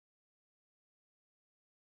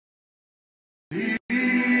Lead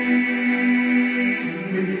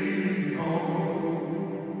me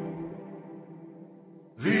home.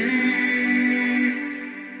 Lead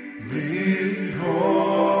me home.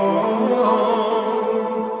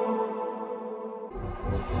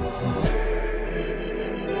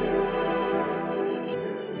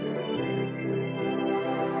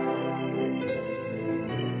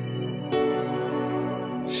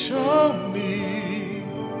 Show me.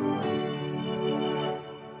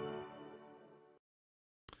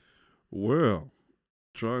 Well,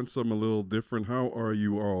 trying something a little different. How are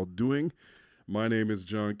you all doing? My name is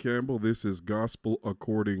John Campbell. This is Gospel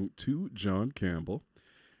According to John Campbell.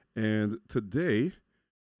 And today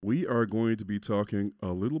we are going to be talking a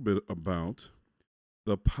little bit about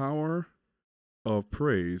the power of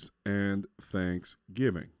praise and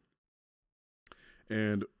thanksgiving.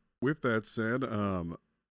 And with that said,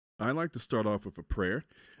 I like to start off with a prayer,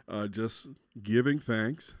 just giving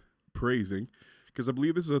thanks, praising, because I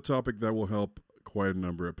believe this is a topic that will help quite a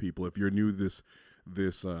number of people. If you're new to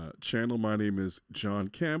this channel, my name is John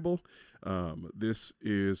Campbell. This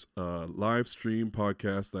is a live stream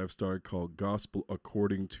podcast that I've started called Gospel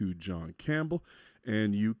According to John Campbell,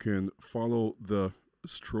 and you can follow the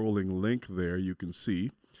strolling link there. You can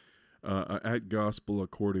see at Gospel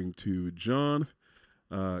According to John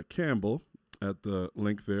Campbell at the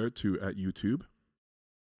link there at YouTube.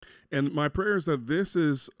 And my prayer is that this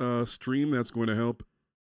is a stream that's going to help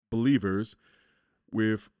believers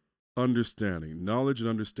with understanding, knowledge and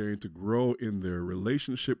understanding to grow in their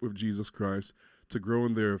relationship with Jesus Christ, to grow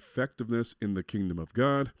in their effectiveness in the kingdom of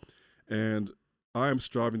God. And I am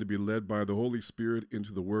striving to be led by the Holy Spirit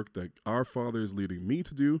into the work that our Father is leading me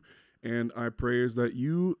to do. And I pray is that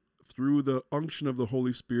you, through the unction of the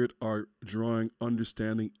Holy Spirit, are drawing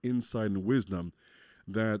understanding, insight, and wisdom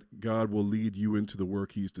that God will lead you into the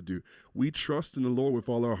work He's to do. We trust in the Lord with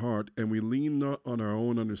all our heart, and we lean not on our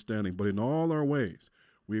own understanding, but in all our ways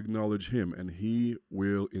we acknowledge Him, and He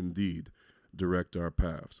will indeed direct our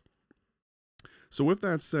paths. So with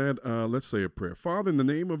that said, let's say a prayer. Father, in the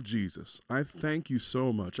name of Jesus, I thank you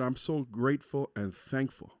so much. I'm so grateful and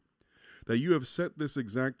thankful that you have set this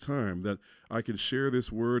exact time that I can share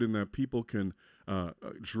this word and that people can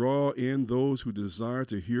draw in those who desire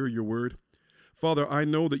to hear your word. Father, I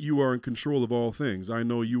know that you are in control of all things. I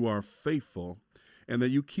know you are faithful and that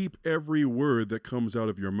you keep every word that comes out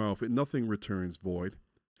of your mouth, and nothing returns void.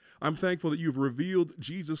 I'm thankful that you've revealed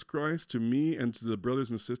Jesus Christ to me and to the brothers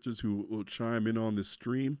and sisters who will chime in on this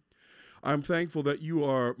stream. I'm thankful that you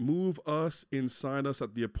move us inside us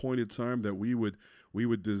at the appointed time, that we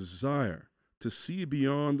would desire to see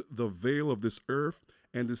beyond the veil of this earth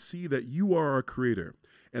and to see that you are our creator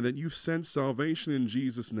and that you've sent salvation in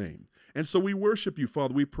Jesus' name. And so we worship you,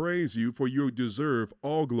 Father. We praise you, for you deserve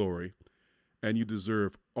all glory and you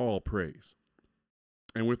deserve all praise.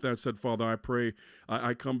 And with that said, Father, I pray,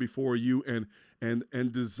 I come before you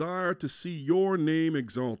and desire to see your name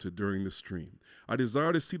exalted during this stream. I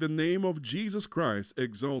desire to see the name of Jesus Christ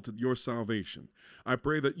exalted, your salvation. I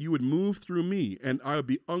pray that you would move through me and I would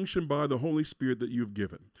be unctioned by the Holy Spirit that you've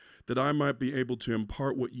given, that I might be able to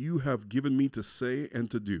impart what you have given me to say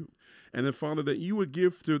and to do. And then, Father, that you would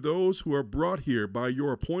give to those who are brought here by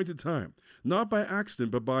your appointed time, not by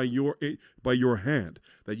accident, but by your hand,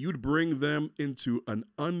 that you'd bring them into an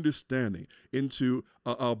understanding, into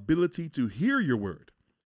an ability to hear your word,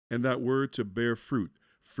 and that word to bear fruit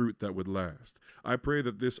that would last. I pray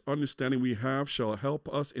that this understanding we have shall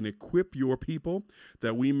help us and equip your people,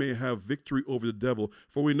 that we may have victory over the devil.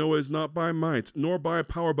 For we know it is not by might nor by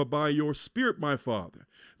power, but by your Spirit, my Father,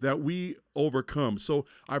 that we overcome. So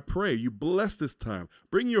I pray you bless this time.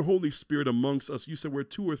 Bring your Holy Spirit amongst us. You said where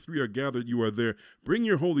 2 or 3 are gathered, you are there. Bring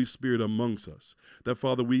your Holy Spirit amongst us, that,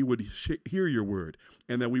 Father, we would hear your word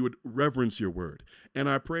and that we would reverence your word. And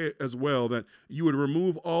I pray as well that you would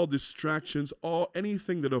remove all distractions,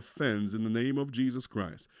 anything that offends, in the name of Jesus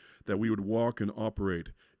Christ, that we would walk and operate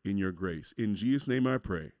in your grace. In Jesus' name I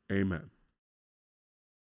pray. Amen.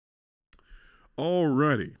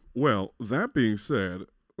 Alrighty. Well, that being said,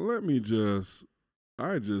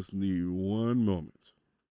 I just need one moment.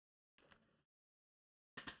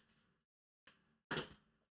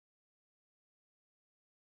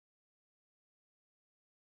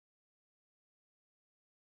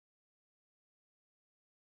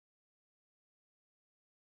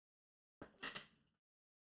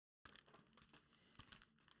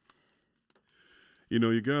 You know,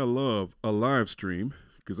 you gotta love a live stream,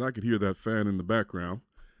 because I could hear that fan in the background.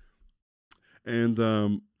 And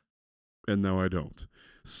now I don't.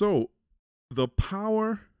 So, the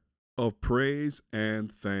power of praise and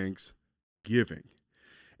thanksgiving.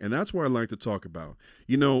 And that's what I like to talk about.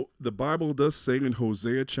 You know, the Bible does say in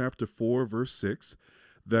Hosea chapter 4, verse 6,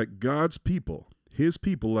 that God's people, his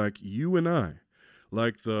people like you and I,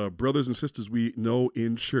 like the brothers and sisters we know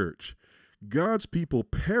in church, God's people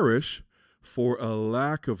perish for a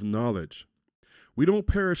lack of knowledge. We don't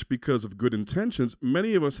perish because of good intentions.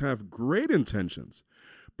 Many of us have great intentions,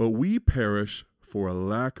 but we perish for a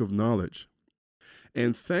lack of knowledge.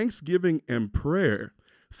 And thanksgiving and praise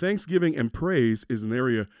is an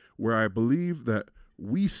area where I believe that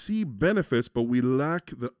we see benefits, but we lack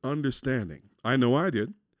the understanding. I know I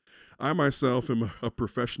did. I myself am a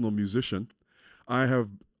professional musician. I have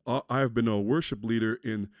been a worship leader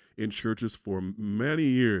in churches for many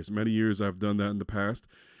years. Many years I've done that in the past.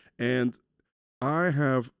 And I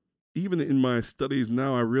have, even in my studies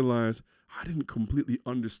now, I realize I didn't completely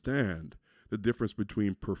understand the difference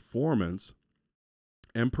between performance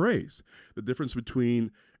and praise, the difference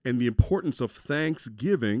between and the importance of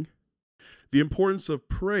thanksgiving, the importance of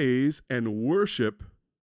praise and worship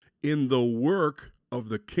in the work of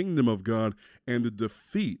the kingdom of God and the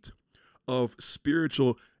defeat of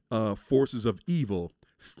spiritual forces of evil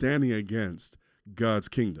standing against God's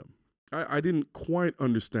kingdom. I didn't quite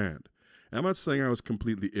understand. I'm not saying I was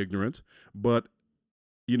completely ignorant, but,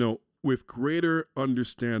 you know, with greater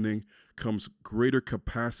understanding comes greater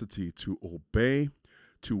capacity to obey,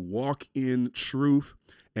 to walk in truth,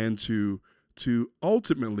 and to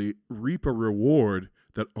ultimately reap a reward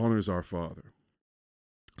that honors our Father.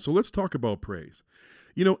 So let's talk about praise.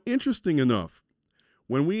 You know, interesting enough,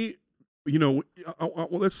 when we,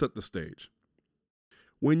 let's set the stage.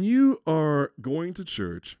 When you are going to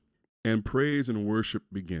church and praise and worship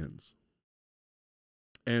begins,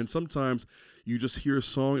 and sometimes you just hear a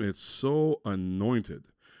song and it's so anointed.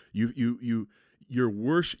 You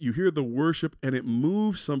hear the worship and it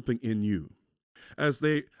moves something in you. As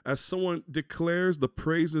someone declares the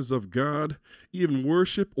praises of God, even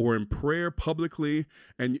worship or in prayer publicly,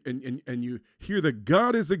 and you hear that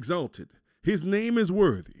God is exalted, his name is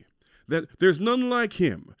worthy, that there's none like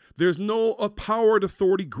him, there's no power and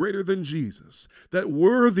authority greater than Jesus, that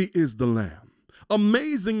worthy is the Lamb,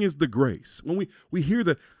 amazing is the grace. When we hear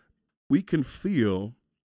that, we can feel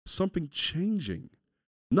something changing,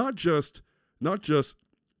 not just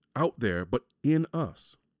out there, but in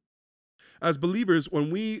us. As believers, when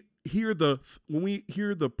we hear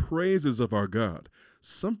the praises of our God,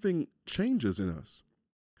 something changes in us.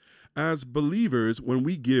 As believers, when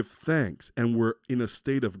we give thanks and we're in a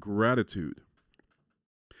state of gratitude,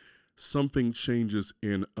 something changes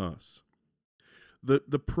in us. The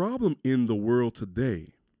problem in the world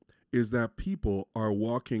today is that people are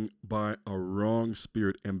walking by a wrong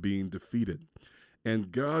spirit and being defeated.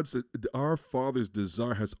 And our Father's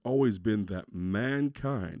desire has always been that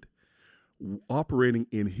mankind, operating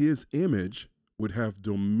in his image, would have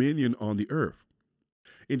dominion on the earth.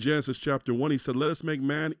 In Genesis chapter 1, he said, let us make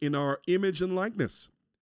man in our image and likeness,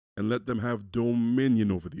 and let them have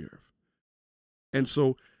dominion over the earth. And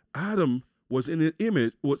so Adam was in the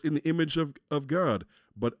image of God,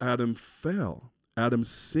 but Adam fell. Adam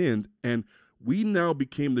sinned, and we now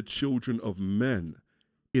became the children of men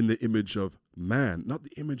in the image of man, not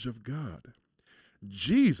the image of God.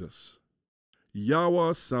 Jesus,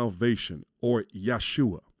 Yahweh's salvation, or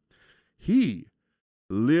Yeshua, he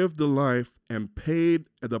lived the life and paid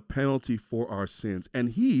the penalty for our sins. And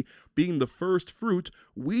he, being the first fruit,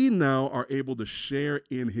 we now are able to share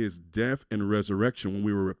in his death and resurrection when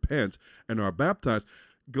we repent and are baptized.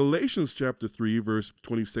 Galatians chapter 3, verse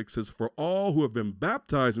 26 says, for all who have been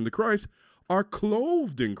baptized into Christ are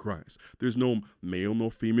clothed in Christ. There's no male, no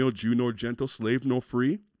female, Jew, nor Gentile, slave, nor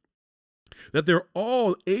free. That they're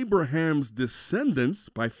all Abraham's descendants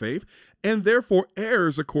by faith, and therefore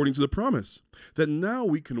heirs according to the promise. That now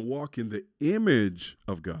we can walk in the image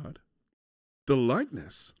of God, the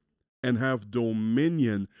likeness, and have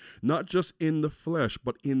dominion, not just in the flesh,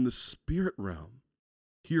 but in the spirit realm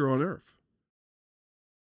here on earth.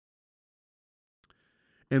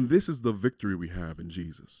 And this is the victory we have in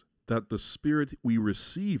Jesus, that the spirit we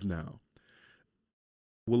receive now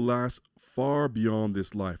will last far beyond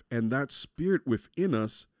this life. And that spirit within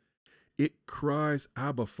us, it cries,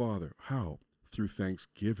 Abba, Father. How? Through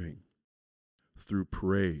thanksgiving, through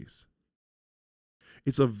praise.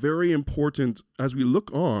 It's a very important, as we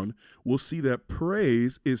look on, we'll see that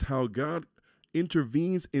praise is how God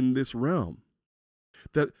intervenes in this realm.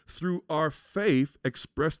 That through our faith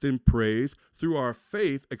expressed in praise, through our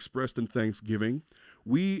faith expressed in thanksgiving,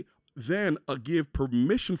 we then give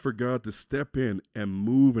permission for God to step in and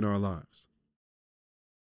move in our lives.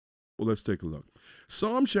 Well, let's take a look.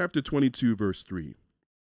 Psalm chapter 22, verse 3.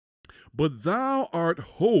 But thou art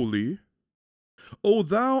holy, O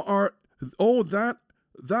thou art, O that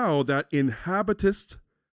thou that inhabitest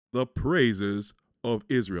the praises of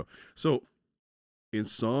Israel. So in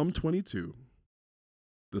Psalm 22,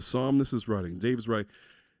 the psalmist is writing, David's writing,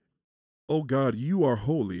 O God, you are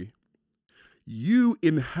holy. You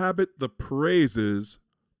inhabit the praises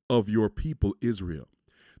of your people Israel.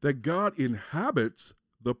 That God inhabits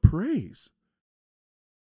the praise.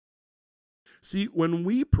 See, when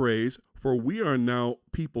we praise, for we are now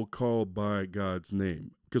people called by God's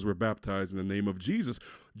name, because we're baptized in the name of Jesus.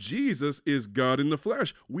 Jesus is God in the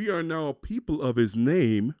flesh. We are now a people of his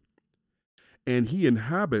name, and he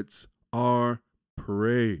inhabits our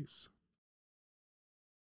praise.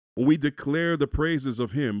 When we declare the praises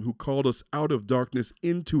of him who called us out of darkness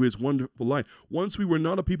into his wonderful light. Once we were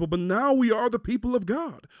not a people, but now we are the people of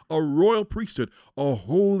God, a royal priesthood, a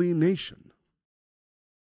holy nation.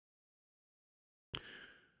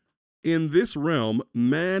 In this realm,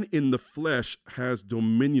 man in the flesh has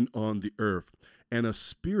dominion on the earth, and a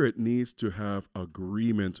spirit needs to have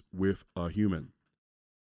agreement with a human.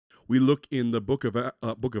 We look in the book of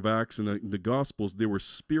Acts and the Gospels, there were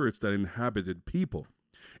spirits that inhabited people.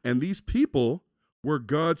 And these people were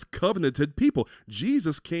God's covenanted people.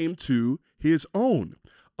 Jesus came to his own,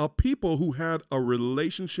 a people who had a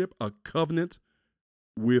relationship, a covenant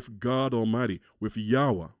with God Almighty, with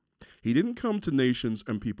Yahweh. He didn't come to nations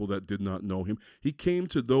and people that did not know him. He came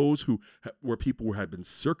to those who were people who had been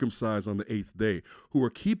circumcised on the 8th day, who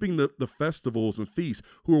were keeping the festivals and feasts,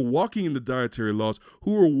 who were walking in the dietary laws,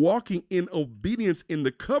 who were walking in obedience in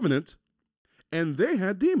the covenant, and they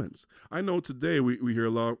had demons. I know today we hear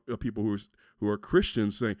a lot of people who are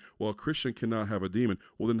Christians saying, well, a Christian cannot have a demon.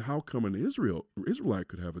 Well, then how come an Israelite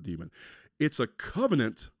could have a demon? It's a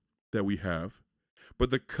covenant that we have,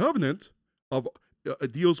 but the covenant of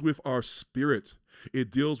it deals with our spirit.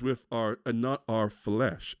 It deals with not our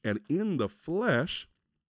flesh. And in the flesh,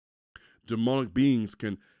 demonic beings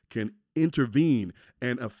can intervene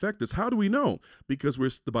and affect us. How do we know? Because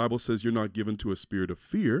the Bible says you're not given to a spirit of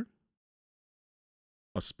fear.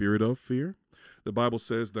 A spirit of fear. The Bible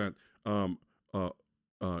says that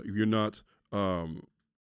you're not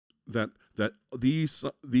that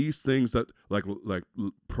these things that like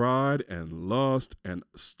pride and lust and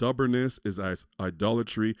stubbornness is as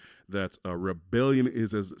idolatry, that rebellion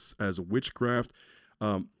is as witchcraft.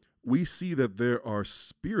 We see that there are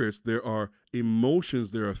spirits, there are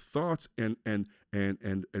emotions, there are thoughts and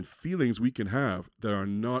feelings we can have that are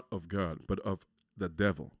not of God, but of the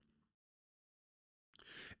devil.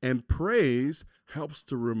 And praise helps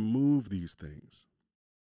to remove these things.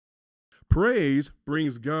 Praise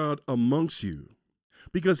brings God amongst you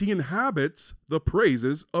because he inhabits the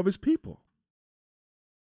praises of his people.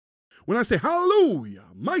 When I say hallelujah,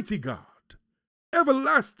 mighty God,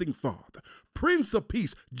 everlasting Father, Prince of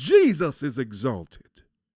Peace, Jesus is exalted.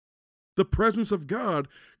 The presence of God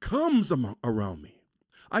comes around me.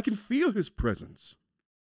 I can feel his presence.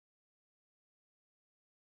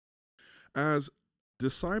 As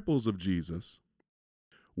disciples of Jesus,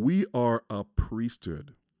 we are a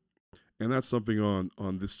priesthood. And that's something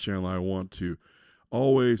on this channel I want to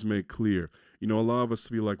always make clear. You know, a lot of us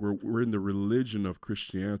feel like we're in the religion of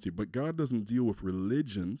Christianity, but God doesn't deal with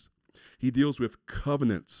religions. He deals with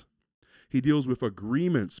covenants. He deals with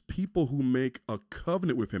agreements, people who make a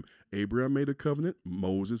covenant with him. Abraham made a covenant.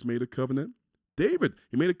 Moses made a covenant. David,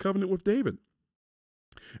 he made a covenant with David.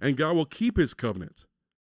 And God will keep his covenant.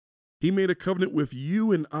 He made a covenant with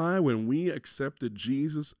you and I when we accepted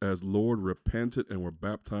Jesus as Lord, repented, and were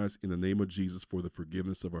baptized in the name of Jesus for the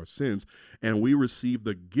forgiveness of our sins. And we received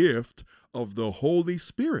the gift of the Holy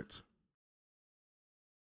Spirit.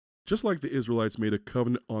 Just like the Israelites made a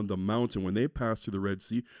covenant on the mountain when they passed through the Red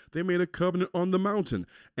Sea, they made a covenant on the mountain.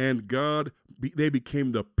 And they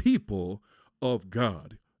became the people of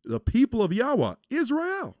God, the people of Yahweh,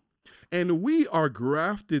 Israel. And we are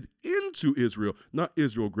grafted into Israel, not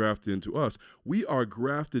Israel grafted into us. We are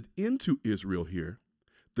grafted into Israel here,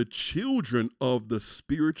 the children of the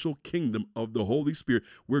spiritual kingdom of the Holy Spirit.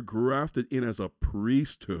 We're grafted in as a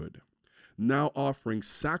priesthood, now offering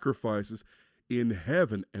sacrifices in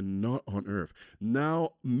heaven and not on earth,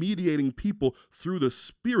 now mediating people through the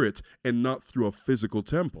Spirit and not through a physical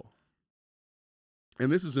temple.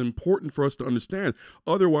 And this is important for us to understand.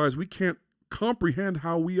 Otherwise, we can't comprehend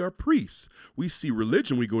how we are priests. We see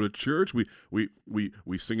religion, we go to church, we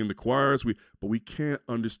sing in the choirs, but we can't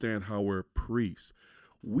understand how we're priests.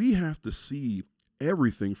 We have to see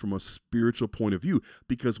everything from a spiritual point of view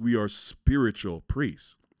because we are spiritual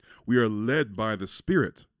priests. We are led by the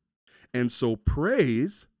Spirit. And so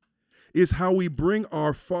praise is how we bring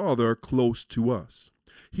our Father close to us.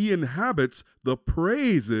 He inhabits the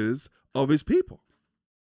praises of his people.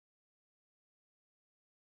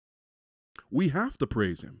 We have to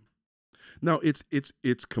praise him. Now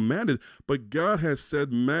it's commanded, but God has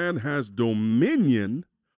said man has dominion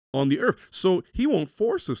on the earth. So he won't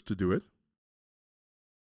force us to do it.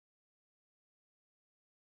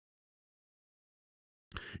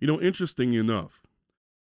 You know, interesting enough,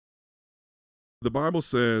 the Bible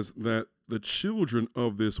says that the children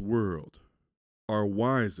of this world are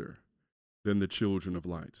wiser than the children of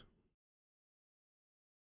light.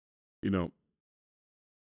 You know,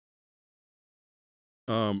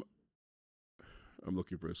 I'm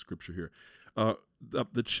looking for a scripture here.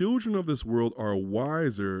 The children of this world are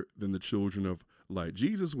wiser than the children of light.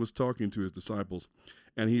 Jesus was talking to his disciples,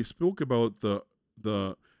 and he spoke about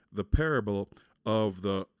the parable of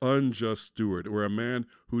the unjust steward, where a man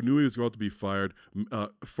who knew he was about to be fired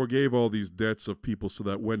forgave all these debts of people so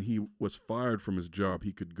that when he was fired from his job,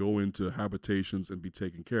 he could go into habitations and be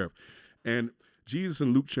taken care of. And Jesus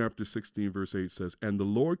in Luke chapter 16, verse 8 says, "And the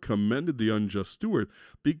Lord commended the unjust steward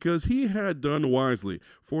because he had done wisely.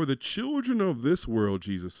 For the children of this world,"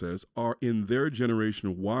 Jesus says, "are in their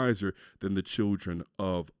generation wiser than the children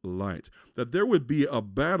of light." That there would be a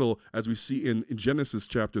battle, as we see in Genesis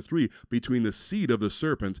chapter 3, between the seed of the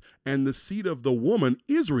serpent and the seed of the woman,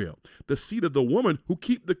 Israel. The seed of the woman who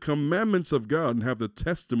keep the commandments of God and have the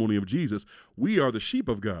testimony of Jesus. We are the sheep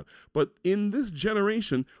of God. But in this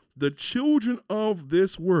generation, the children of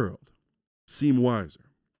this world seem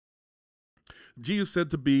wiser. Jesus said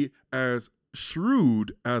to be as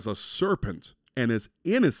shrewd as a serpent and as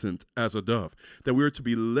innocent as a dove. That we should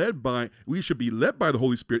be led by the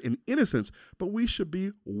Holy Spirit in innocence, but we should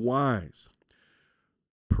be wise.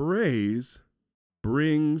 Praise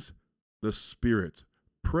brings the Spirit.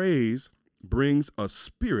 Praise brings a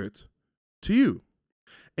spirit to you.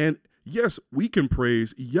 And yes, we can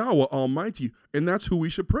praise Yahweh Almighty, and that's who we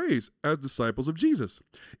should praise as disciples of Jesus.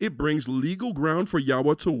 It brings legal ground for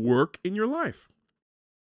Yahweh to work in your life.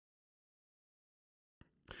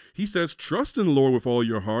 He says, "Trust in the Lord with all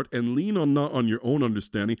your heart and lean not on your own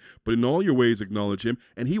understanding, but in all your ways acknowledge him,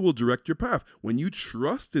 and he will direct your path." When you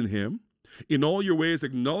trust in him, in all your ways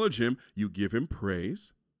acknowledge him, you give him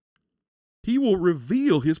praise, he will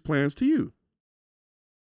reveal his plans to you.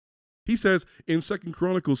 He says in 2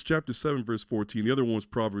 Chronicles chapter 7, verse 14, the other one was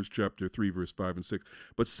Proverbs chapter 3, verse 5 and 6.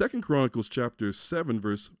 But 2 Chronicles chapter 7,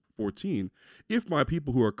 verse 14, "If my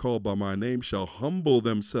people who are called by my name shall humble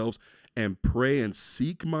themselves and pray and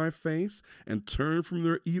seek my face and turn from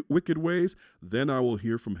their wicked ways, then I will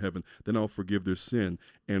hear from heaven. Then I'll forgive their sin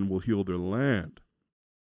and will heal their land."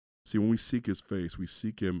 See, when we seek his face, we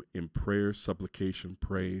seek him in prayer, supplication,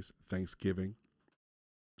 praise, thanksgiving.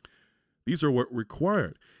 These are what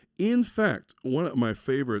required. In fact, one of my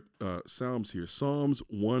favorite Psalms here, Psalms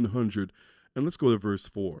 100, and let's go to verse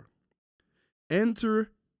 4.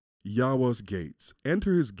 "Enter Yahweh's gates,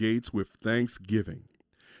 enter his gates with thanksgiving,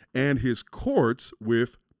 and his courts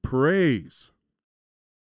with praise.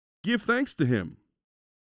 Give thanks to him.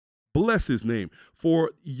 Bless his name,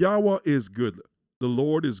 for Yahweh is good. The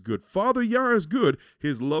Lord is good. Father Yah is good.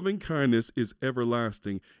 His loving kindness is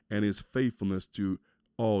everlasting, and his faithfulness to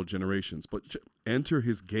all generations." But enter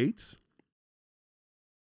his gates.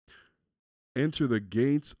 Enter the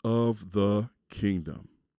gates of the kingdom.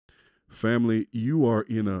 Family, you are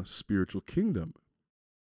in a spiritual kingdom.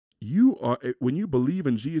 You are, when you believe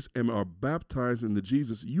in Jesus and are baptized into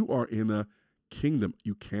Jesus, you are in a kingdom.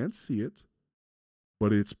 You can't see it,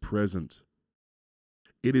 but it's present.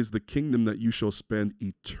 It is the kingdom that you shall spend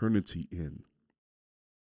eternity in.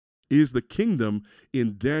 It is the kingdom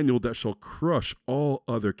in Daniel that shall crush all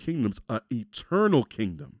other kingdoms, an eternal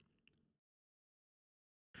kingdom.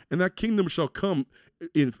 And that kingdom shall come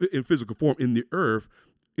in physical form in the earth,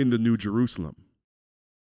 in the New Jerusalem.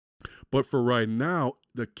 But for right now,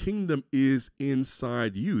 the kingdom is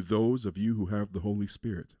inside you, those of you who have the Holy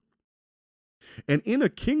Spirit. And in a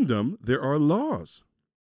kingdom, there are laws.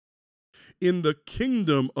 In the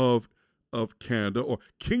kingdom of Canada, or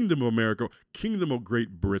kingdom of America, kingdom of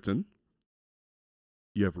Great Britain,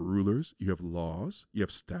 you have rulers, you have laws, you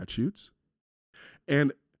have statutes.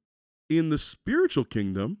 And in the spiritual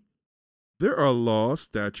kingdom, there are laws,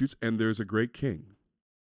 statutes, and there's a great king.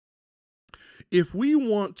 If we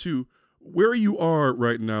want to, where you are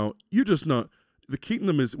right now, you're just not, the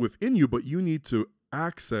kingdom is within you, but you need to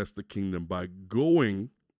access the kingdom by going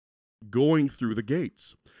through the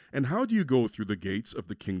gates. And how do you go through the gates of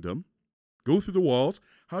the kingdom? Go through the walls.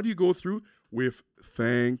 How do you go through? With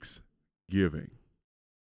thanksgiving.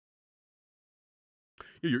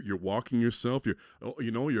 You're walking yourself. You're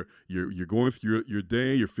going through your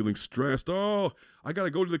day. You're feeling stressed. Oh, I got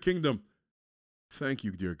to go to the kingdom. Thank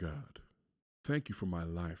you, dear God. Thank you for my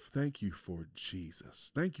life. Thank you for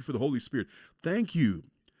Jesus. Thank you for the Holy Spirit. Thank you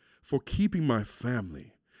for keeping my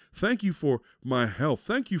family. Thank you for my health.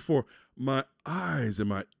 Thank you for my eyes and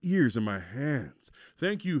my ears and my hands.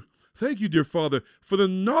 Thank you, dear Father, for the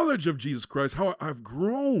knowledge of Jesus Christ, how I've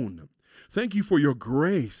grown. Thank you for your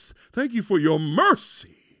grace. Thank you for your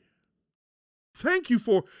mercy. Thank you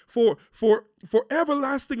for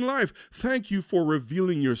everlasting life. Thank you for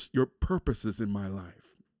revealing your purposes in my life.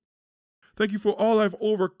 Thank you for all I've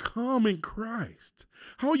overcome in Christ.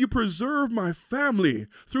 How you preserved my family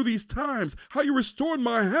through these times. How you restored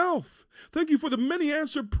my health. Thank you for the many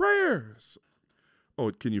answered prayers.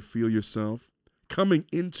 Oh, can you feel yourself coming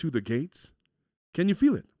into the gates? Can you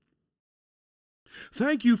feel it?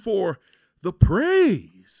 Thank you for the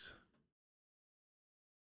praise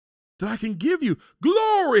that I can give you.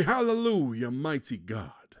 Glory, hallelujah, mighty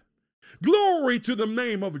God. Glory to the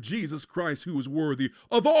name of Jesus Christ, who is worthy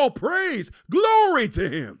of all praise. Glory to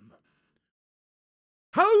him.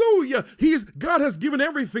 Hallelujah. God has given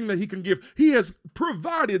everything that he can give. He has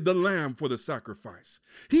provided the lamb for the sacrifice.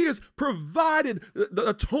 He has provided the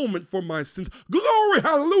atonement for my sins. Glory,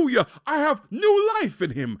 hallelujah. I have new life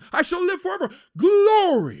in him. I shall live forever.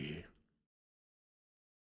 Glory.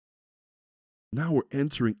 Now we're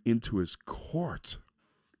entering into his court.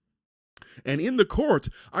 And in the court,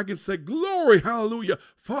 I can say, glory, hallelujah.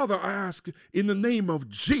 Father, I ask in the name of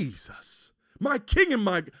Jesus, my King and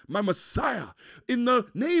my Messiah, in the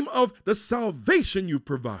name of the salvation you've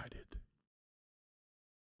provided.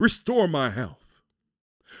 Restore my health.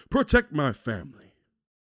 Protect my family.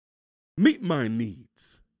 Meet my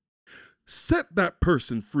needs. Set that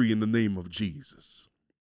person free in the name of Jesus.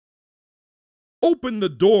 Open the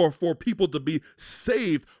door for people to be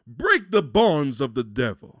saved. Break the bonds of the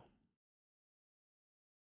devil.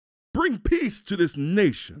 Bring peace to this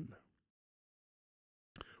nation.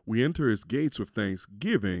 We enter his gates with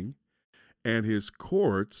thanksgiving and his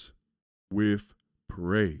courts with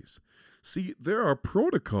praise. See, there are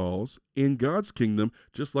protocols in God's kingdom,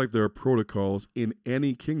 just like there are protocols in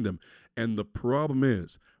any kingdom. And the problem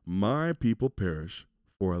is, my people perish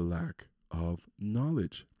for a lack of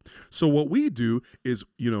knowledge. So what we do is,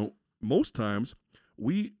 most times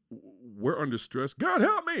we're under stress. God,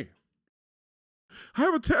 help me. I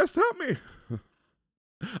have a test, help me.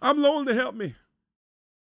 I'm lonely, help me.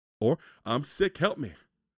 Or I'm sick, help me.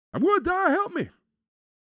 I'm going to die, help me.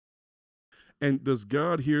 And does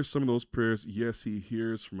God hear some of those prayers? Yes, he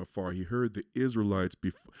hears from afar. He heard the Israelites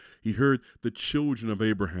before. He heard the children of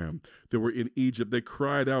Abraham that were in Egypt. They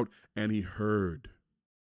cried out and he heard.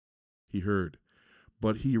 He heard.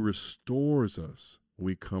 But he restores us when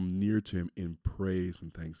we come near to him in praise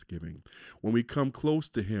and thanksgiving. When we come close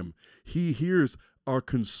to him, he hears our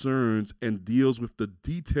concerns and deals with the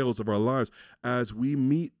details of our lives as we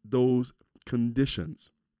meet those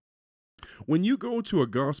conditions. When you go to a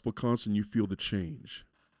gospel concert, you feel the change.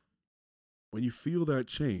 When you feel that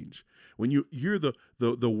change, when you hear the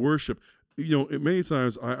worship, many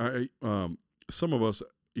times some of us,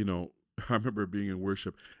 I remember being in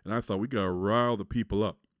worship and I thought we got to rile the people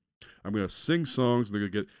up. I'm going to sing songs, they're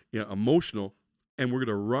going to get emotional, and we're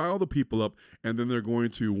going to rile the people up, and then they're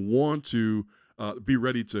going to want to be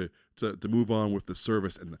ready to move on with the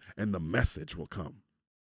service, and the message will come.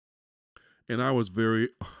 And I was very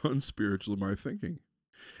unspiritual in my thinking.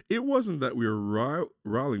 It wasn't that we were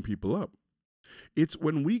riling people up. It's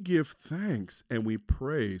when we give thanks and we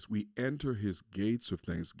praise, we enter his gates with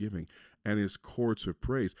thanksgiving and his courts with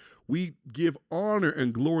praise. We give honor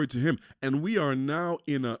and glory to him, and we are now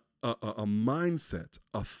in a mindset,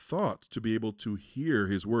 a thought to be able to hear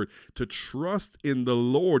his word, to trust in the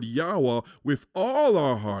Lord Yahweh with all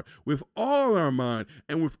our heart, with all our mind,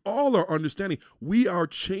 and with all our understanding. We are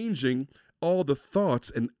changing all the thoughts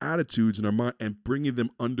and attitudes in our mind and bringing them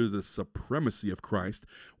under the supremacy of Christ.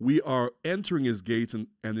 We are entering his gates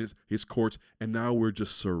and his courts, and now we're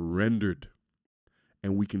just surrendered,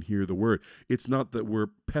 and we can hear the word. It's not that we're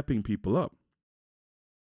pepping people up.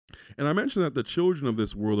 And I mentioned that the children of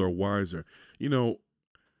this world are wiser. In the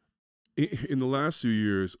last few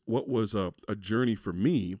years, what was a journey for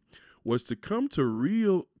me was to come to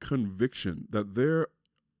real conviction that there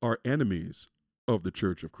are enemies of the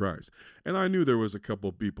Church of Christ. And I knew there was a couple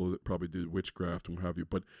of people that probably did witchcraft and what have you,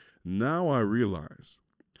 but now I realize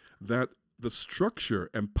that the structure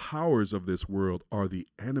and powers of this world are the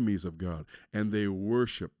enemies of God, and they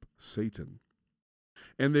worship Satan.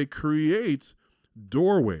 And they create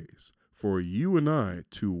doorways for you and I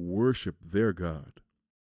to worship their God.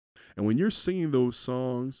 And when you're singing those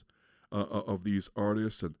songs of these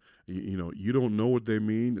artists, and You don't know what they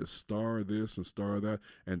mean, the star this and star that,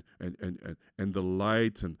 and the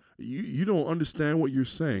lights, and you don't understand what you're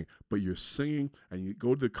saying, but you're singing, and you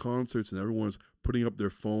go to the concerts and everyone's putting up their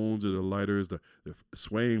phones or their lighters, they're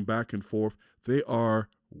swaying back and forth. They are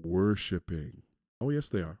worshiping. Oh, yes,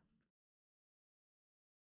 they are.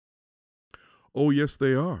 Oh, yes,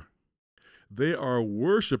 they are. They are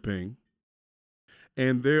worshiping,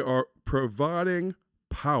 and they are providing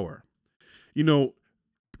power. You know,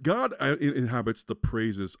 God inhabits the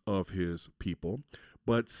praises of his people,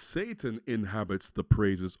 but Satan inhabits the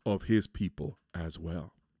praises of his people as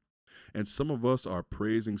well. And some of us are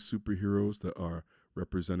praising superheroes that are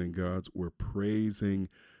representing God's. We're praising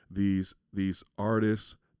these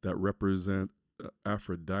artists that represent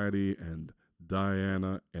Aphrodite and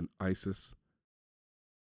Diana and Isis.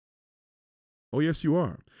 Oh, yes, you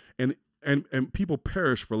are. And people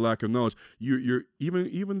perish for lack of knowledge. You're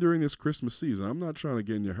even during this Christmas season. I'm not trying to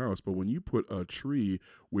get in your house, but when you put a tree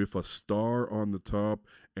with a star on the top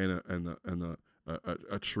and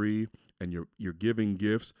a tree, and you're giving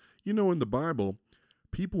gifts, in the Bible,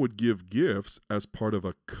 people would give gifts as part of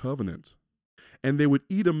a covenant, and they would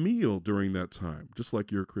eat a meal during that time, just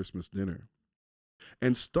like your Christmas dinner.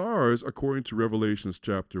 And stars, according to Revelations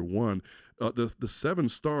chapter 1, the 7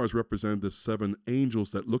 stars represent the 7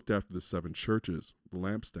 angels that looked after the 7 churches, the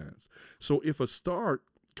lampstands. So if a star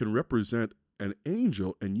can represent an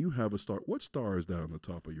angel and you have a star, what star is that on the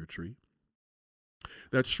top of your tree?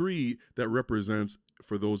 That tree that represents,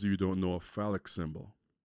 for those of you who don't know, a phallic symbol.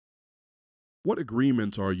 What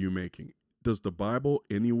agreement are you making? Does the Bible,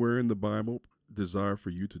 anywhere in the Bible, desire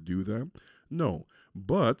for you to do that? No.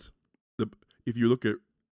 But if you look at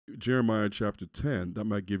Jeremiah chapter 10, that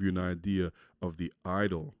might give you an idea of the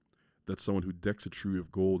idol. That's someone who decks a tree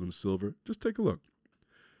of gold and silver. Just take a look.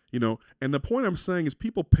 And the point I'm saying is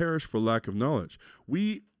people perish for lack of knowledge.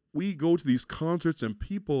 We go to these concerts and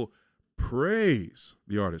people praise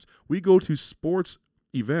the artists. We go to sports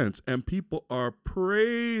events and people are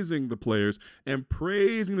praising the players and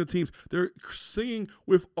praising the teams. They're singing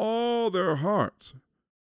with all their heart.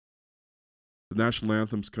 The national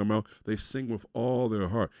anthems come out, they sing with all their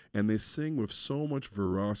heart, and they sing with so much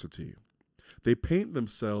veracity. They paint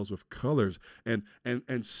themselves with colors and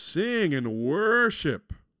sing and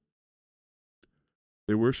worship.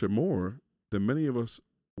 They worship more than many of us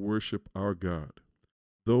worship our God,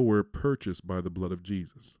 though we're purchased by the blood of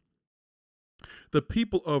Jesus. The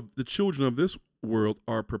people of the children of this world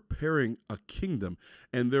are preparing a kingdom,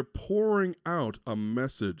 and they're pouring out a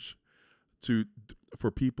message for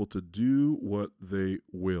people to do what they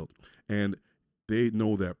will. And they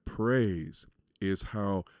know that praise is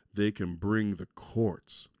how they can bring the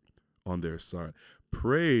courts on their side.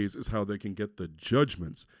 Praise is how they can get the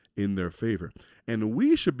judgments in their favor. And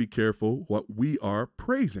we should be careful what we are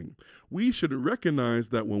praising. We should recognize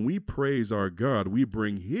that when we praise our God, we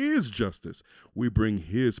bring his justice, we bring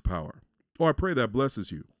his power. Oh, I pray that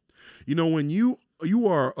blesses you. When you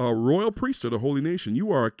are a royal priesthood, a holy nation.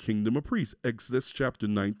 You are a kingdom of priests. Exodus chapter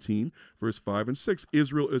 19, verse 5 and 6.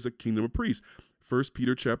 Israel is a kingdom of priests. 1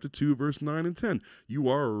 Peter chapter 2, verse 9 and 10. You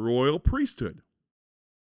are a royal priesthood.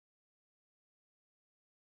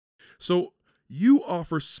 So you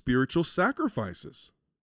offer spiritual sacrifices.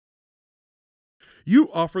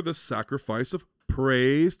 You offer the sacrifice of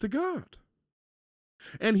praise to God.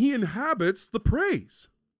 And he inhabits the praise.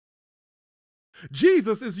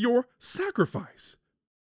 Jesus is your sacrifice.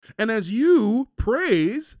 And as you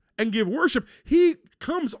praise and give worship, he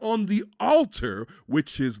comes on the altar,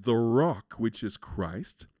 which is the rock, which is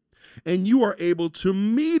Christ, and you are able to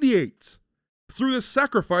mediate through the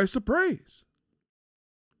sacrifice of praise.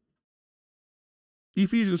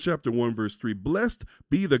 Ephesians chapter 1, verse 3, blessed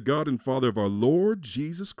be the God and Father of our Lord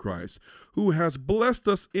Jesus Christ, who has blessed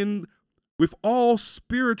us with all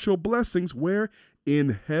spiritual blessings, where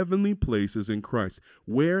in heavenly places in Christ.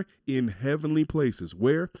 Where? In heavenly places.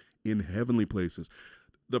 Where? In heavenly places.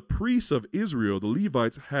 The priests of Israel, the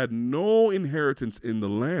Levites, had no inheritance in the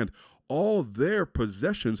land. All their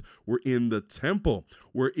possessions were in the temple.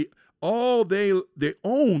 All they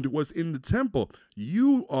owned was in the temple.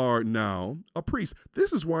 You are now a priest.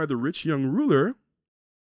 This is why the rich young ruler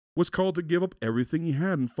was called to give up everything he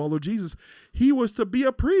had and follow Jesus. He was to be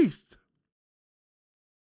a priest.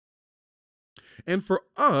 And for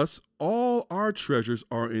us, all our treasures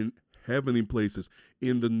are in heavenly places,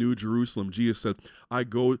 in the New Jerusalem. Jesus said, I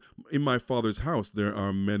go in my Father's house, there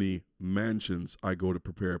are many mansions. I go to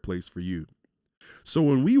prepare a place for you. So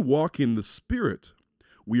when we walk in the Spirit,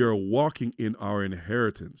 we are walking in our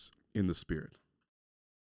inheritance in the Spirit.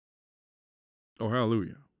 Oh,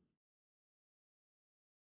 hallelujah.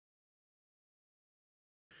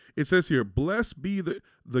 It says here, blessed be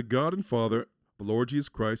the God and Father, the Lord Jesus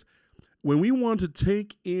Christ. When we want to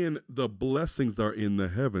take in the blessings that are in the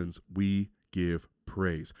heavens, we give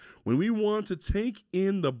praise. When we want to take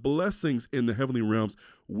in the blessings in the heavenly realms,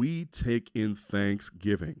 we take in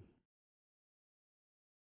thanksgiving.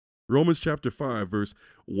 Romans chapter 5, verse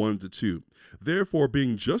 1-2. Therefore,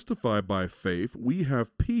 being justified by faith, we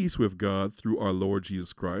have peace with God through our Lord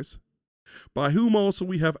Jesus Christ, by whom also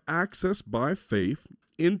we have access by faith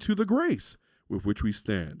into the grace with which we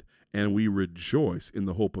stand, and we rejoice in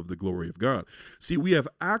the hope of the glory of God. See, we have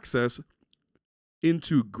access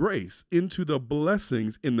into grace, into the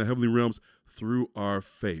blessings in the heavenly realms through our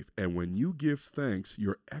faith. And when you give thanks,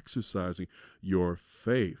 you're exercising your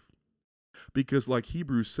faith. Because like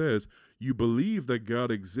Hebrews says, you believe that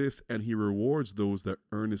God exists and he rewards those that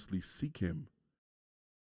earnestly seek him.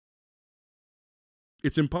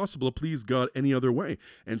 It's impossible to please God any other way.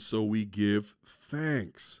 And so we give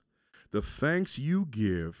thanks. The thanks you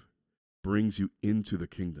give brings you into the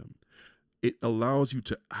kingdom. It allows you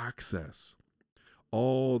to access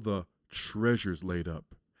all the treasures laid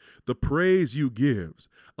up. The praise you give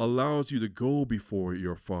allows you to go before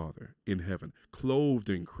your Father in heaven, clothed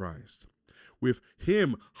in Christ, with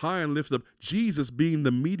him high and lifted up, Jesus being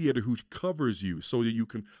the mediator who covers you so that you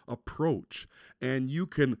can approach and you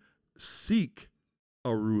can seek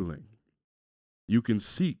a ruling. You can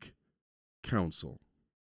seek counsel.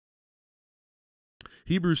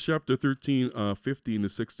 Hebrews chapter 13,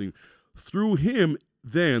 15-16. Through him,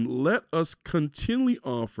 then, let us continually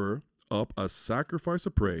offer up a sacrifice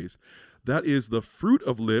of praise, that is the fruit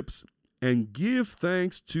of lips, and give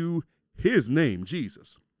thanks to his name,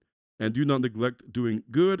 Jesus. And do not neglect doing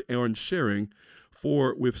good and sharing,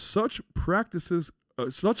 for with such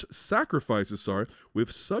sacrifices,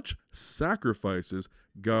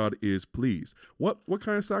 God is pleased. What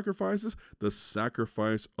kind of sacrifices? The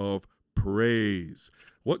sacrifice of praise.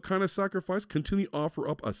 What kind of sacrifice? Continually offer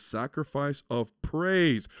up a sacrifice of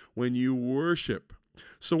praise when you worship.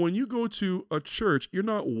 So when you go to a church, you're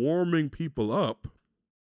not warming people up.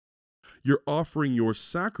 You're offering your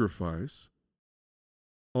sacrifice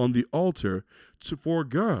on the altar for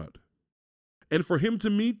God and for him to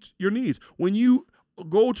meet your needs. When you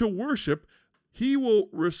go to worship, he will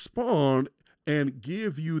respond and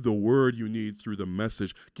give you the word you need through the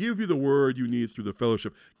message, give you the word you need through the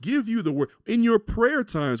fellowship, give you the word in your prayer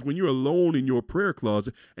times when you're alone in your prayer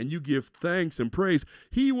closet and you give thanks and praise.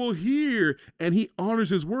 He will hear and he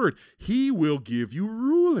honors his word. He will give you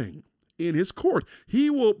ruling in his court.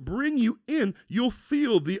 He will bring you in. You'll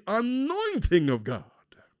feel the anointing of God.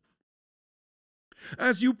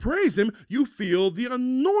 As you praise him, you feel the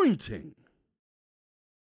anointing.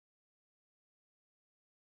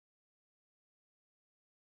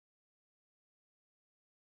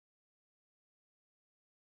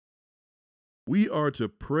 We are to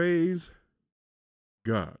praise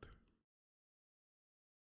God.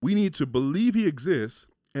 We need to believe he exists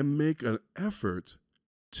and make an effort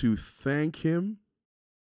to thank him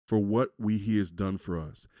for what he has done for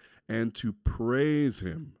us and to praise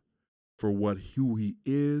him for who he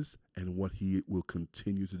is and what he will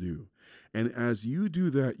continue to do. And as you do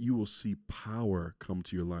that, you will see power come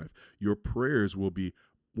to your life. Your prayers will be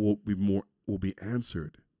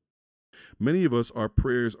answered. Many of us, our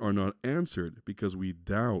prayers are not answered because we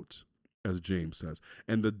doubt, as James says.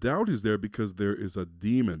 And the doubt is there because there is a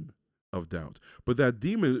demon of doubt. But that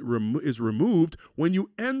demon is removed when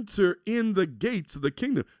you enter in the gates of the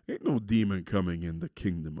kingdom. Ain't no demon coming in the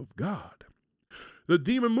kingdom of God. The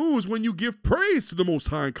demon moves when you give praise to the Most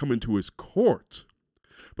High and come into his court.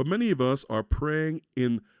 But many of us are praying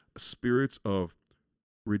in spirits of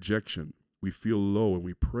rejection. We feel low and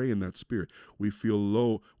we pray in that spirit. We feel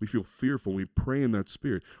low, we feel fearful, we pray in that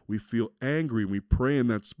spirit. We feel angry and we pray in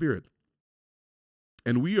that spirit.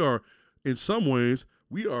 And we are, in some ways,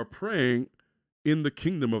 we are praying in the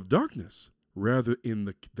kingdom of darkness rather than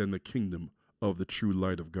the kingdom of the true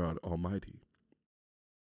light of God Almighty.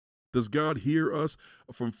 Does God hear us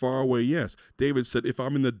from far away? Yes. David said, if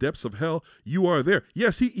I'm in the depths of hell, you are there.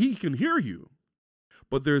 Yes, he can hear you.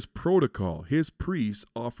 But there's protocol. His priests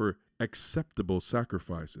offer acceptable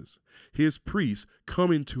sacrifices. His priests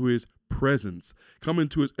come into his presence, come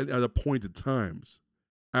into it at appointed times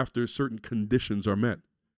after certain conditions are met.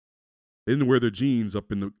 They didn't wear their jeans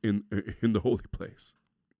up in the holy place.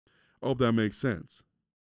 I hope that makes sense.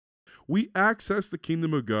 We access the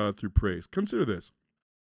kingdom of God through praise. Consider this.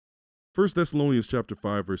 1 Thessalonians chapter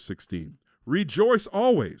 5, verse 16. Rejoice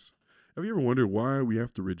always. Have you ever wondered why we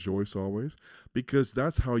have to rejoice always? Because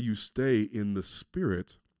that's how you stay in the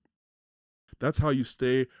spirit. That's how you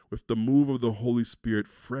stay with the move of the Holy Spirit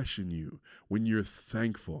fresh in you when you're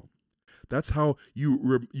thankful. That's how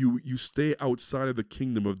you stay outside of the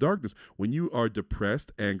kingdom of darkness. When you are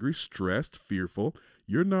depressed, angry, stressed, fearful,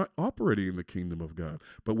 you're not operating in the kingdom of God.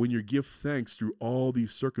 But when you give thanks through all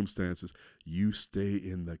these circumstances, you stay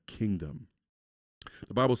in the kingdom.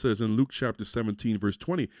 The Bible says in Luke chapter 17, verse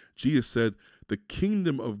 20, Jesus said, the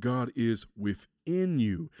kingdom of God is within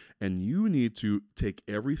you, and you need to take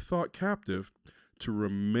every thought captive to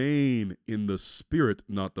remain in the spirit,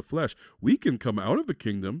 not the flesh. We can come out of the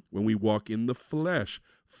kingdom when we walk in the flesh,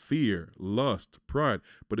 fear, lust, pride.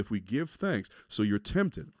 But if we give thanks, so you're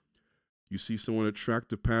tempted. You see someone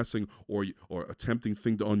attractive passing, or a tempting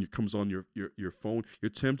thing comes on your phone.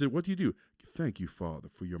 You're tempted. What do? Thank you, Father,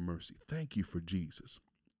 for your mercy. Thank you for Jesus.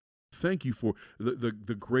 Thank you for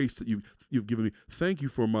the grace that you've given me. Thank you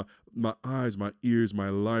for my eyes, my ears, my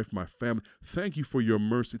life, my family. Thank you for your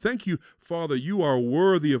mercy. Thank you, Father. You are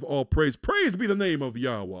worthy of all praise. Praise be the name of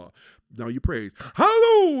Yahweh. Now you praise.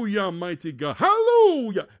 Hallelujah, mighty God.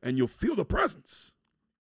 Hallelujah. And you'll feel the presence.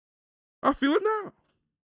 I feel it now.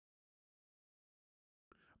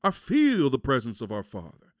 I feel the presence of our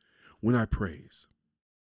Father when I praise.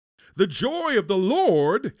 The joy of the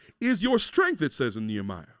Lord is your strength, it says in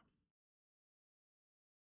Nehemiah.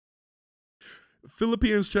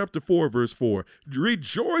 Philippians chapter 4, verse 4.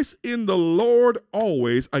 Rejoice in the Lord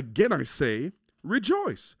always. Again I say,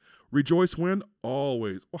 rejoice. Rejoice when?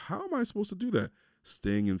 Always. Well, how am I supposed to do that?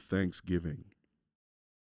 Staying in thanksgiving.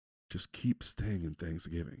 Just keep staying in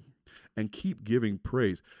thanksgiving. And keep giving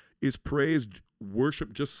praise. Is praise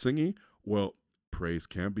worship just singing? Well, praise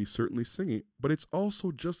can be certainly singing, but it's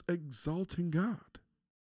also just exalting God.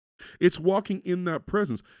 It's walking in that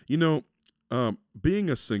presence. You know, being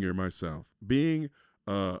a singer myself, being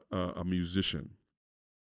a musician,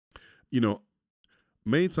 you know,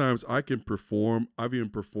 many times I can perform. I've even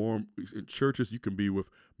performed in churches. You can be with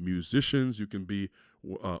musicians. You can be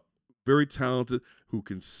very talented who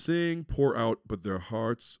can sing, pour out, but their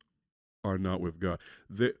hearts are not with God.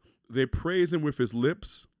 They praise him with his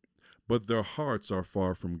lips, but their hearts are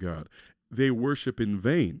far from God. They worship in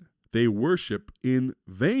vain. They worship in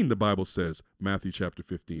vain, the Bible says, Matthew chapter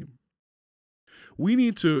 15. We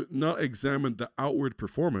need to not examine the outward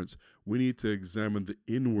performance. We need to examine the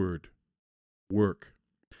inward work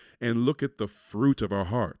and look at the fruit of our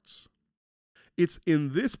hearts. It's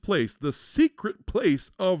in this place, the secret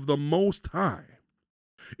place of the Most High.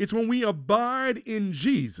 It's when we abide in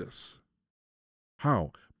Jesus.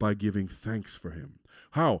 How? By giving thanks for him.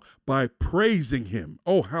 How? By praising him.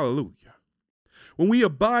 Oh, hallelujah. When we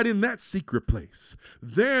abide in that secret place,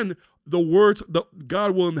 then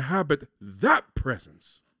God will inhabit that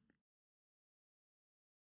presence.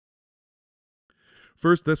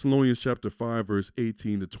 1 Thessalonians chapter 5, verse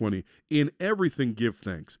 18 to 20. In everything give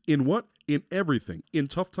thanks. In what? In everything. In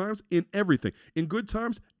tough times? In everything. In good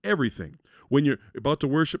times? Everything. When you're about to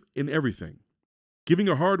worship? In everything. Giving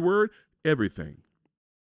a hard word? Everything.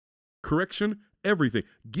 Correction? Everything.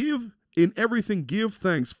 In everything give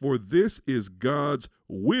thanks, for this is God's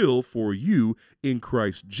will for you in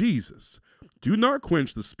Christ Jesus. Do not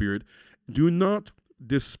quench the Spirit. Do not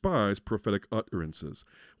despise prophetic utterances.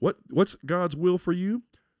 What's God's will for you?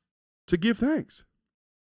 To give thanks.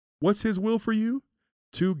 What's his will for you?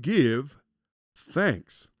 To give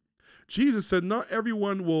thanks. Jesus said, not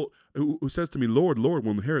everyone who says to me, Lord, Lord,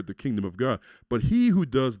 will inherit the kingdom of God, but he who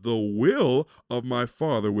does the will of my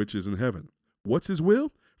Father which is in heaven. What's his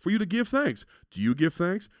will? For you to give thanks. Do you give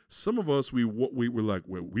thanks? Some of us, we walk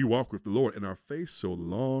with the Lord, and our face so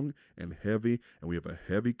long and heavy, and we have a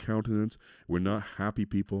heavy countenance. We're not happy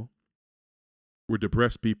people. We're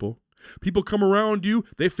depressed people. People come around you,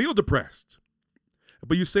 they feel depressed.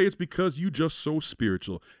 But you say it's because you just so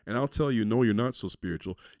spiritual. And I'll tell you, no, you're not so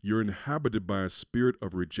spiritual. You're inhabited by a spirit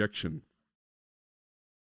of rejection.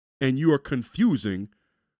 And you are confusing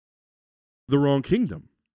the wrong kingdom.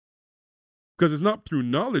 Because it's not through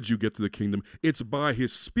knowledge you get to the kingdom. It's by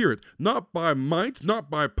his spirit. Not by might, not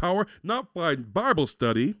by power, not by Bible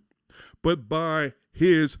study, but by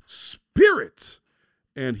his spirit.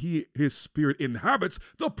 And his spirit inhabits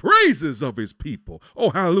the praises of his people. Oh,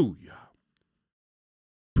 hallelujah.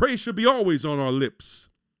 Praise should be always on our lips.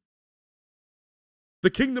 The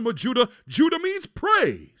kingdom of Judah means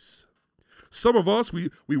praise. Some of us, we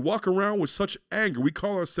walk around with such anger. We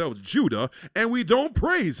call ourselves Judah, and we don't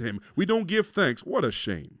praise him. We don't give thanks. What a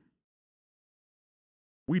shame.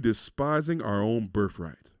 We despising our own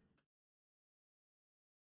birthright.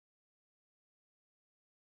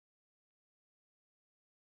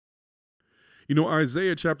 You know,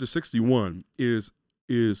 Isaiah chapter 61 is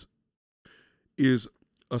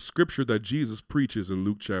a scripture that Jesus preaches in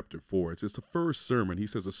Luke chapter 4. It's the first sermon. He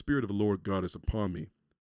says, the Spirit of the Lord God is upon me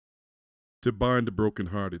to bind the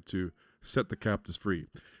brokenhearted, to set the captives free.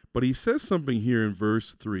 But he says something here in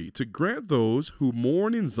verse 3, to grant those who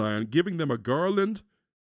mourn in Zion, giving them a garland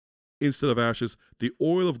instead of ashes, the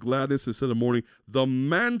oil of gladness instead of mourning, the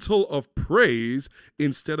mantle of praise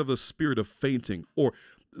instead of the spirit of fainting, or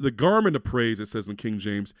the garment of praise, it says in King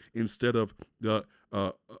James, instead of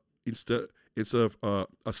a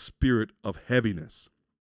spirit of heaviness.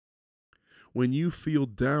 When you feel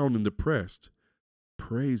down and depressed,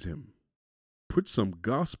 praise him. Put some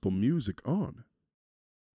gospel music on.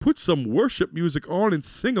 Put some worship music on and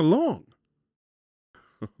sing along.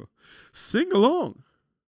 Sing along.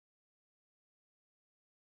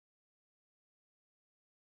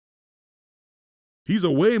 He's a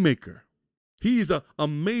waymaker. He's an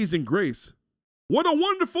amazing grace. What a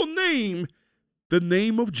wonderful name the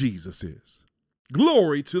name of Jesus is.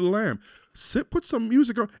 Glory to the Lamb. Put some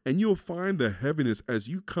music on, and you'll find the heaviness as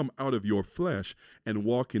you come out of your flesh and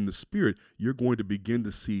walk in the Spirit. You're going to begin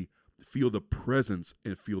to feel the presence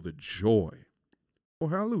and feel the joy. Oh,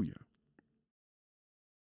 hallelujah.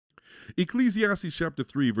 Ecclesiastes chapter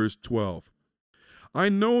 3, verse 12. I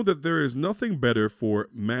know that there is nothing better for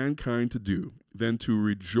mankind to do than to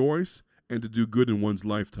rejoice and to do good in one's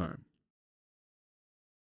lifetime.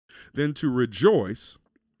 Than to rejoice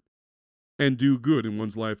and do good in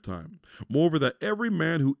one's lifetime. Moreover, that every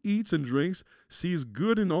man who eats and drinks sees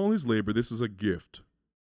good in all his labor. This is a gift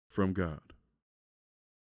from God.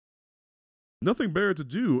 Nothing better to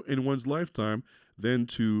do in one's lifetime than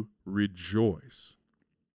to rejoice.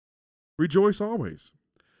 Rejoice always.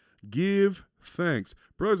 Give thanks.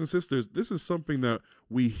 Brothers and sisters, this is something that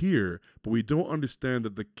we hear, but we don't understand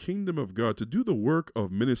that the kingdom of God, to do the work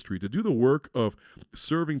of ministry, to do the work of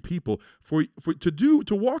serving people,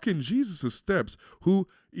 to walk in Jesus' steps, who,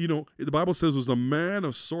 the Bible says was a man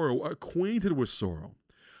of sorrow, acquainted with sorrow.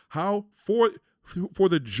 How for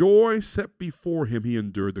the joy set before him, he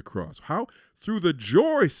endured the cross. How? Through the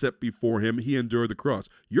joy set before him, he endured the cross.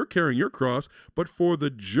 You're carrying your cross, but for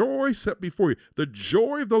the joy set before you, the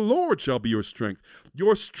joy of the Lord shall be your strength.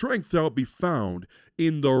 Your strength shall be found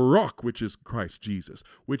in the rock, which is Christ Jesus,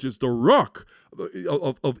 which is the rock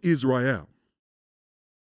of Israel.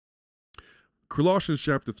 Colossians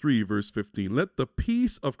chapter 3, verse 15. Let the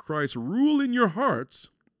peace of Christ rule in your hearts,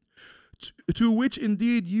 to which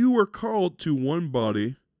indeed you were called to one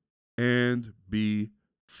body, and be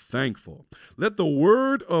thankful. Let the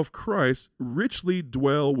word of Christ richly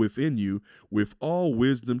dwell within you, with all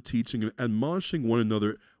wisdom, teaching and admonishing one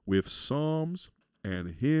another with psalms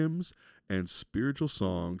and hymns and spiritual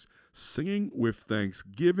songs, singing with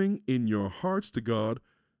thanksgiving in your hearts to God.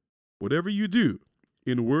 Whatever you do,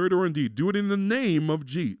 in word or in deed, do it in the name of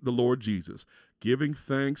the Lord Jesus, giving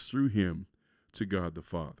thanks through him to God the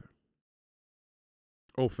Father.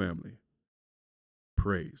 Oh, family,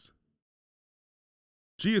 praise.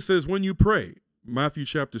 Jesus says, when you pray, Matthew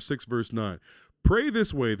chapter 6, verse 9, pray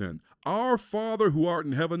this way then, our Father who art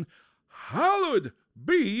in heaven, hallowed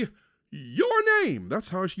be your name. That's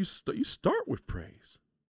how you start with praise.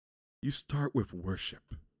 You start with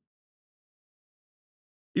worship.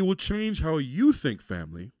 It will change how you think,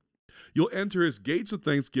 family. You'll enter his gates of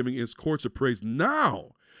thanksgiving, his courts of praise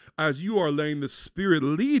now. As you are letting the Spirit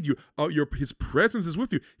lead you, his presence is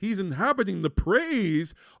with you. He's inhabiting the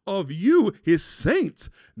praise of you, his saints.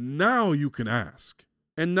 Now you can ask.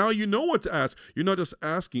 And now you know what to ask. You're not just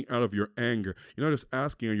asking out of your anger. You're not just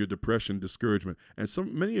asking out of your depression, discouragement. And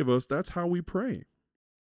many of us, that's how we pray.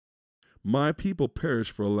 My people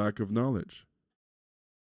perish for a lack of knowledge.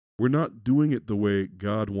 We're not doing it the way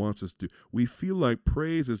God wants us to. We feel like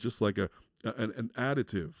praise is just like an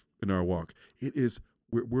additive in our walk. It is.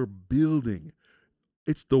 We're building.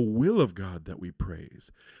 It's the will of God that we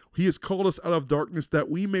praise. He has called us out of darkness that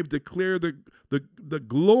we may declare the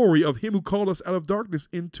glory of him who called us out of darkness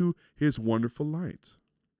into his wonderful light.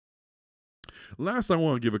 Last, I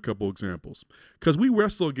want to give a couple examples, because we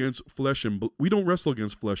wrestle against flesh and we don't wrestle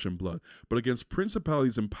against flesh and blood, but against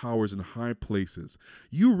principalities and powers in high places.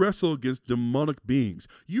 You wrestle against demonic beings.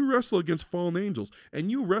 You wrestle against fallen angels,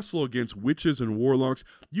 and you wrestle against witches and warlocks.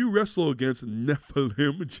 You wrestle against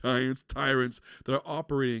Nephilim, giants, tyrants that are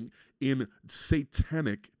operating in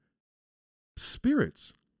satanic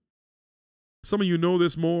spirits. Some of you know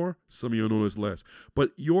this more, some of you know this less.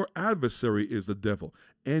 But your adversary is the devil,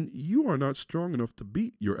 and you are not strong enough to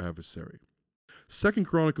beat your adversary. 2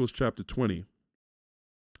 Chronicles chapter 20,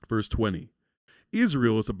 verse 20.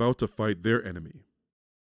 Israel is about to fight their enemy.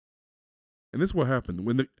 And this is what happened.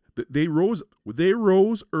 When they rose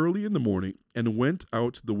early in the morning and went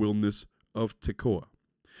out to the wilderness of Tekoa.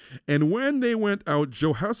 And when they went out,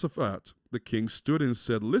 Jehoshaphat, the king, stood and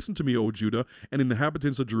said, Listen to me, O Judah and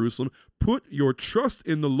inhabitants of Jerusalem. Put your trust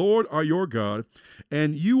in the Lord our your God,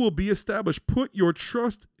 and you will be established. Put your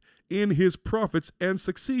trust in his prophets and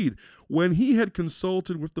succeed. When he had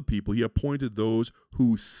consulted with the people, he appointed those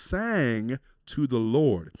who sang to the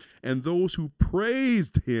Lord and those who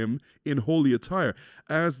praised him in holy attire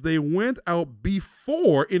as they went out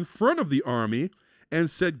before in front of the army and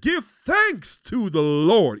said, Give thanks to the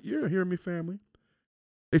Lord. You hear me, family?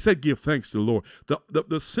 They said, Give thanks to the Lord.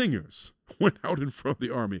 The singers went out in front of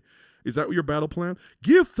the army. Is that your battle plan?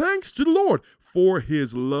 Give thanks to the Lord, for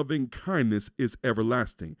his loving kindness is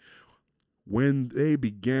everlasting. When they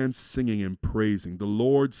began singing and praising, the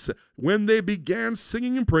Lord said, when they began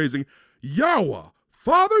singing and praising, Yahweh,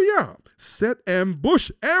 Father Yah, set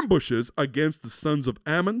ambushes against the sons of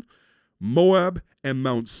Ammon, Moab, and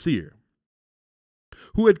Mount Seir,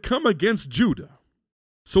 who had come against Judah,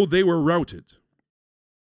 so they were routed.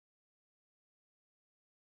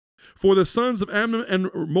 For the sons of Ammon and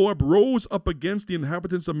Moab rose up against the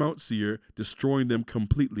inhabitants of Mount Seir, destroying them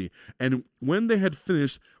completely. And when they had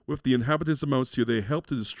finished with the inhabitants of Mount Seir, they helped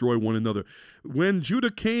to destroy one another. When Judah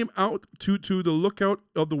came out to the lookout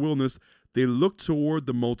of the wilderness, they looked toward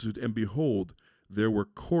the multitude, and behold, there were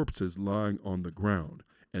corpses lying on the ground,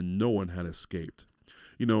 and no one had escaped.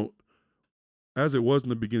 You know, as it was in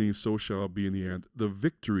the beginning, so shall it be in the end. The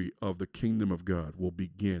victory of the kingdom of God will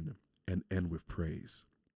begin and end with praise.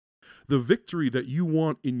 The victory that you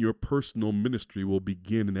want in your personal ministry will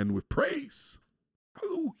begin and end with praise.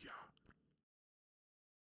 Hallelujah.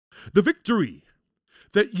 The victory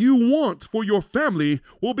that you want for your family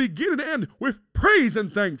will begin and end with praise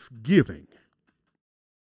and thanksgiving.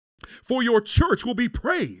 For your church will be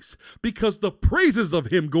praise because the praises of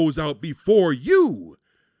him goes out before you.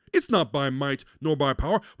 It's not by might nor by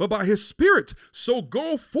power, but by his Spirit. So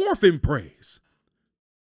go forth in praise.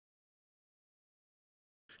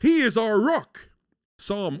 He is our rock.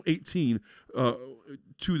 Psalm 18,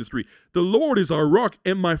 2-3. The Lord is our rock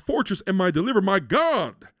and my fortress and my deliverer, my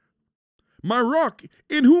God, my rock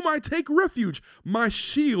in whom I take refuge, my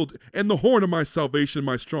shield and the horn of my salvation,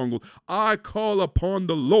 my stronghold. I call upon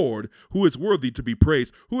the Lord who is worthy to be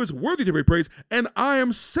praised, and I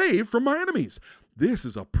am saved from my enemies. This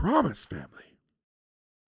is a promise, family.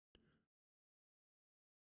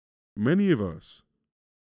 Many of us,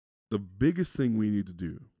 the biggest thing we need to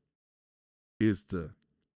do is to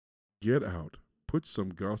get out, put some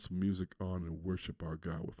gospel music on, and worship our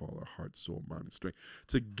God with all our heart, soul, mind, and strength.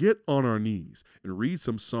 To get on our knees and read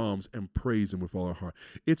some Psalms and praise him with all our heart.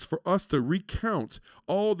 It's for us to recount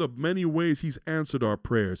all the many ways he's answered our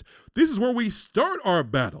prayers. This is where we start our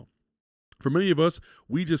battle. For many of us,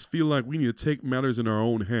 we just feel like we need to take matters in our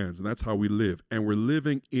own hands, and that's how we live. And we're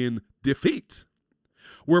living in defeat.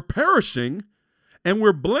 We're perishing, and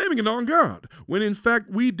we're blaming it on God, when in fact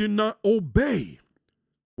we do not obey.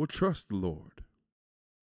 Well, trust the Lord.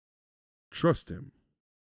 Trust him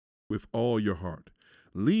with all your heart.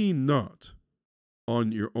 Lean not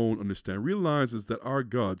on your own understanding. Realizes that our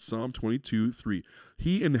God, Psalm 22:3,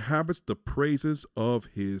 he inhabits the praises of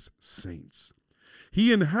his saints.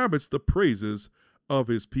 He inhabits the praises of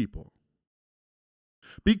his people.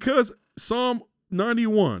 Because Psalm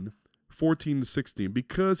 91:14-16,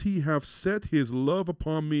 because he hath set his love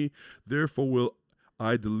upon me, therefore will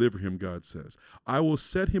I deliver him, God says. I will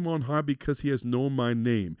set him on high because he has known my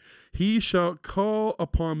name. He shall call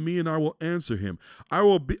upon me and I will answer him. I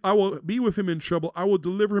will be with him in trouble. I will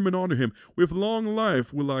deliver him and honor him. With long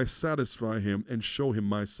life will I satisfy him and show him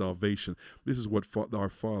my salvation. This is what our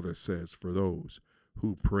Father says for those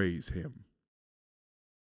who praise him.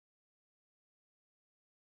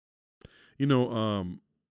 You know,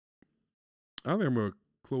 I think I'm going to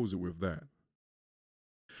close it with that.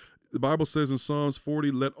 The Bible says in Psalms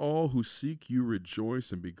 40, let all who seek you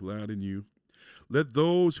rejoice and be glad in you. Let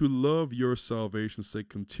those who love your salvation say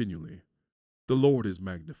continually, the Lord is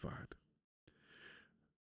magnified.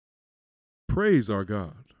 Praise our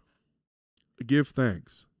God. Give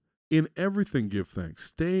thanks. In everything give thanks.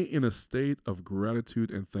 Stay in a state of gratitude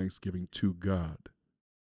and thanksgiving to God.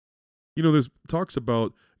 You know, there's talks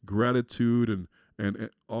about gratitude and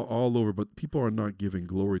all over, but people are not giving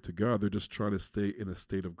glory to God. They're just trying to stay in a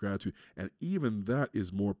state of gratitude. And even that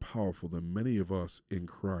is more powerful than many of us in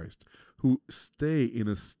Christ who stay in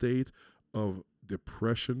a state of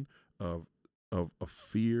depression, of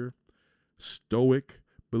fear, stoic,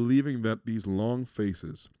 believing that these long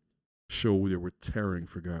faces show that we're tearing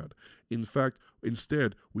for God. In fact,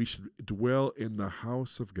 instead, we should dwell in the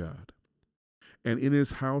house of God. And in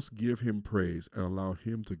his house, give him praise and allow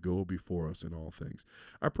him to go before us in all things.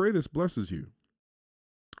 I pray this blesses you.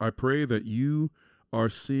 I pray that you are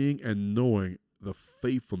seeing and knowing the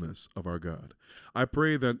faithfulness of our God. I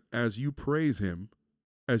pray that as you praise him,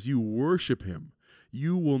 as you worship him,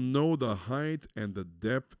 you will know the height and the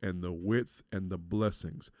depth and the width and the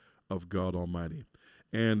blessings of God Almighty.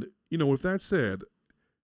 And, with that said,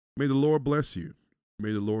 may the Lord bless you.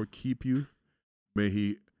 May the Lord keep you.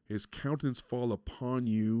 May his countenance fall upon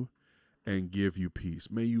you and give you peace.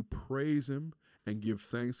 May you praise him and give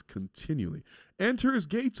thanks continually. Enter his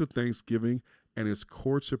gates with thanksgiving and his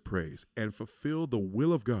courts of praise, and fulfill the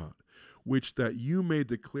will of God, which that you may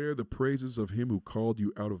declare the praises of him who called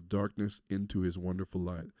you out of darkness into his wonderful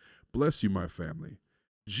light. Bless you, my family.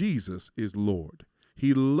 Jesus is Lord.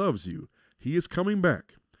 He loves you. He is coming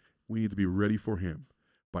back. We need to be ready for him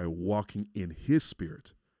by walking in his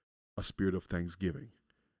spirit, a spirit of thanksgiving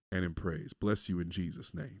and in praise. Bless you in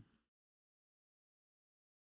Jesus' name.